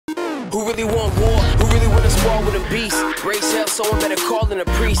Who really want war? Who really want to spar with a beast? Raise hell, someone better call in a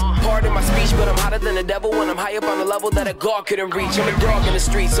priest. Pardon my speech, but I'm hotter than the devil when I'm high up on a level that a god couldn't reach. I'm a dog in the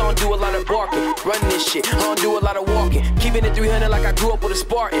streets, so I don't do a lot of barking. Running this shit, I don't do a lot of walking. Keeping it 300 like I grew up with a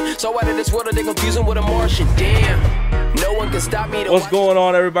Spartan. So out of this world, they confusing with a Martian. Damn, no one can stop me. What's going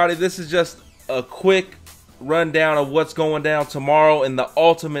on, everybody? This is just a quick rundown of what's going down tomorrow in the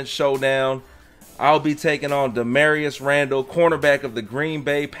Ultimate Showdown. I'll be taking on Damarious Randall, cornerback of the Green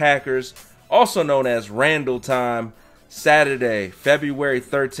Bay Packers, also known as Randalltime, Saturday, February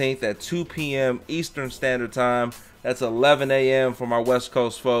 13th at 2 p.m. Eastern Standard Time. That's 11 a.m. for my West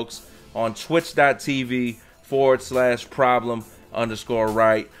Coast folks on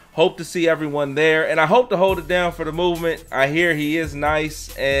twitch.tv/problem_right. Hope to see everyone there, and I hope to hold it down for the movement. I hear he is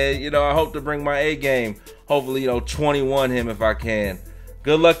nice, and, I hope to bring my A game. Hopefully, 21 him if I can.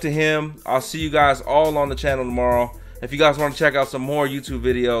 Good luck to him. I'll see you guys all on the channel tomorrow. If you guys want to check out some more YouTube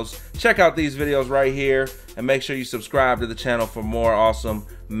videos, check out these videos right here, and make sure you subscribe to the channel for more awesome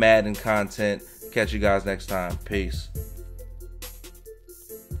Madden content. Catch you guys next time. Peace.